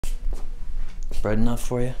spread enough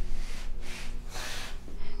for you?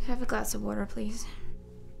 Can I have a glass of water, please?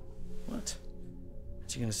 What?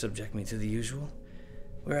 Aren't you gonna subject me to the usual?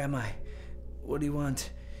 Where am I? What do you want?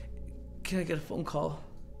 Can I get a phone call?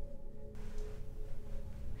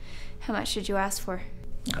 How much did you ask for?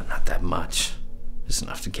 Oh, not that much. Just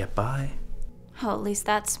enough to get by. Oh, at least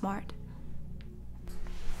that's smart.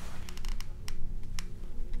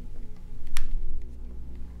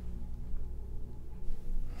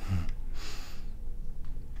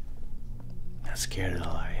 Not scared at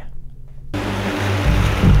all, are you?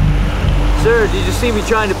 Sir, did you see me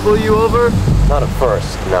trying to pull you over? Not at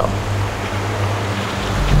first, no.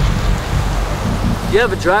 You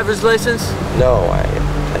have a driver's license? No, I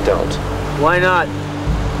don't. Why not?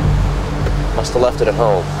 Must have left it at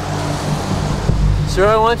home. Sir,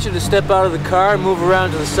 I want you to step out of the car and move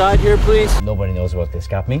around to the side here, please. Nobody knows about this.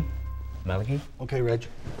 Got me? Malachi? Okay, Reg.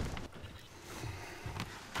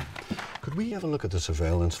 Could we have a look at the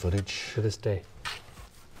surveillance footage? To this day.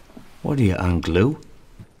 What are you, on glue?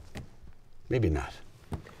 Maybe not.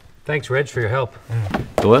 Thanks, Reg, for your help.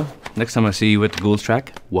 Well, next time I see you at the Ghouls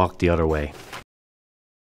track, walk the other way.